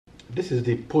This is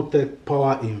the Protect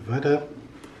Power Inverter.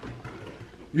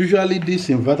 Usually these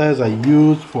inverters are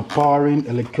used for powering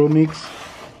electronics.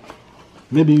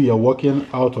 Maybe you are working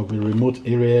out of a remote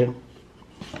area,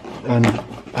 and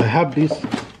I have this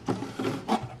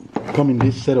come in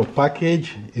this set of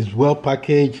package. It's well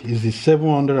packaged. It's the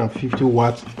 750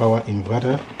 watt power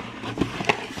inverter.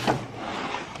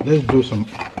 Let's do some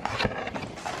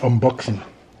unboxing.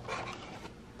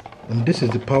 And this is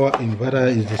the power inverter.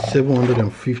 Is the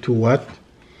 750 watt.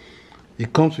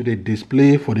 It comes with a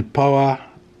display for the power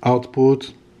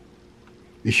output.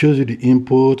 It shows you the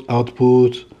input,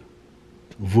 output,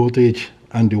 voltage,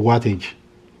 and the wattage.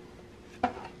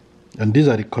 And these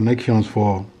are the connections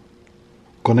for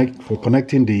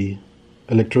connecting the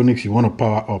electronics you want to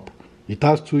power up. It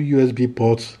has two USB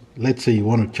ports. Let's say you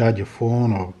want to charge a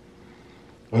phone or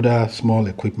other small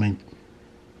equipment.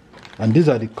 And these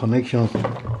are the connections.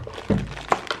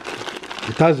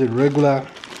 It has a regular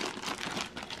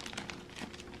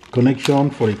connection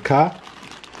for a car,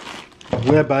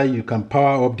 whereby you can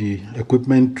power up the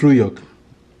equipment through your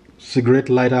cigarette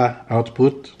lighter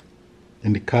output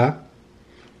in the car.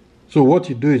 So what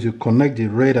you do is you connect the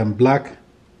red and black.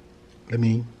 Let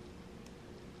me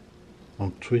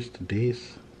untwist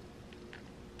this.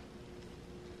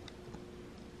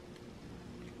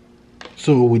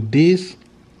 So with this,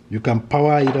 you can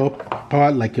power it up,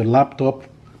 power like your laptop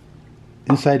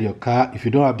inside your car if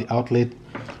you don't have the outlet.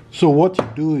 So what you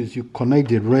do is you connect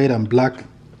the red and black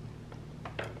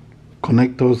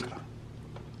connectors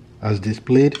as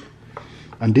displayed,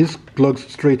 and this plugs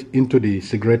straight into the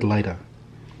cigarette lighter.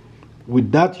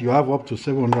 With that, you have up to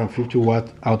 750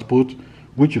 watt output,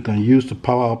 which you can use to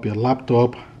power up your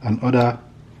laptop and other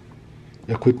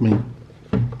equipment.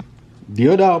 The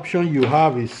other option you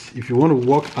have is, if you want to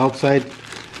walk outside,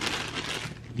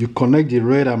 you connect the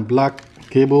red and black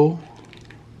cable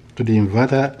to the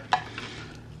inverter,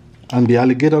 and the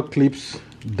alligator clips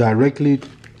directly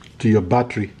to your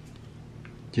battery,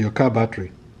 to your car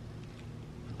battery.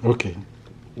 Okay,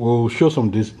 we'll show some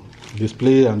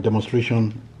display and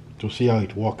demonstration to see how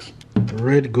it works.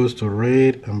 Red goes to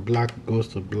red and black goes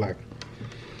to black.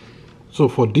 So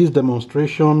for this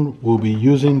demonstration, we'll be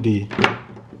using the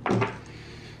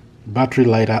battery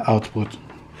lighter output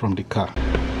from the car.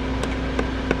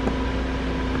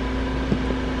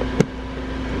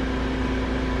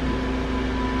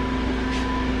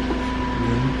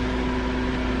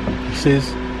 It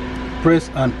says press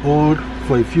and hold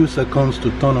for a few seconds to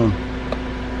turn on.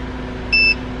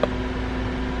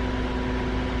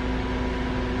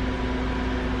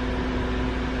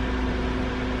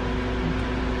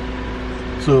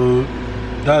 So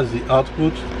that's the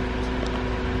output.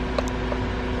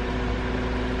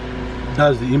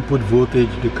 That's the input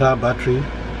voltage, the car battery,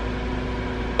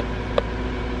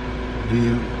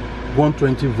 the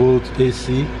 120 volt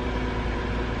AC,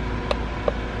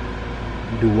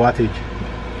 the wattage.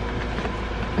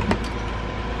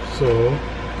 So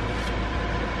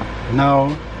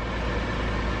now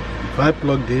if I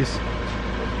plug this,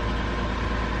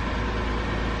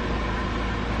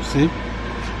 you see, you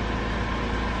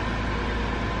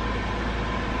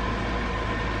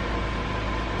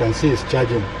can see it's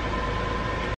charging.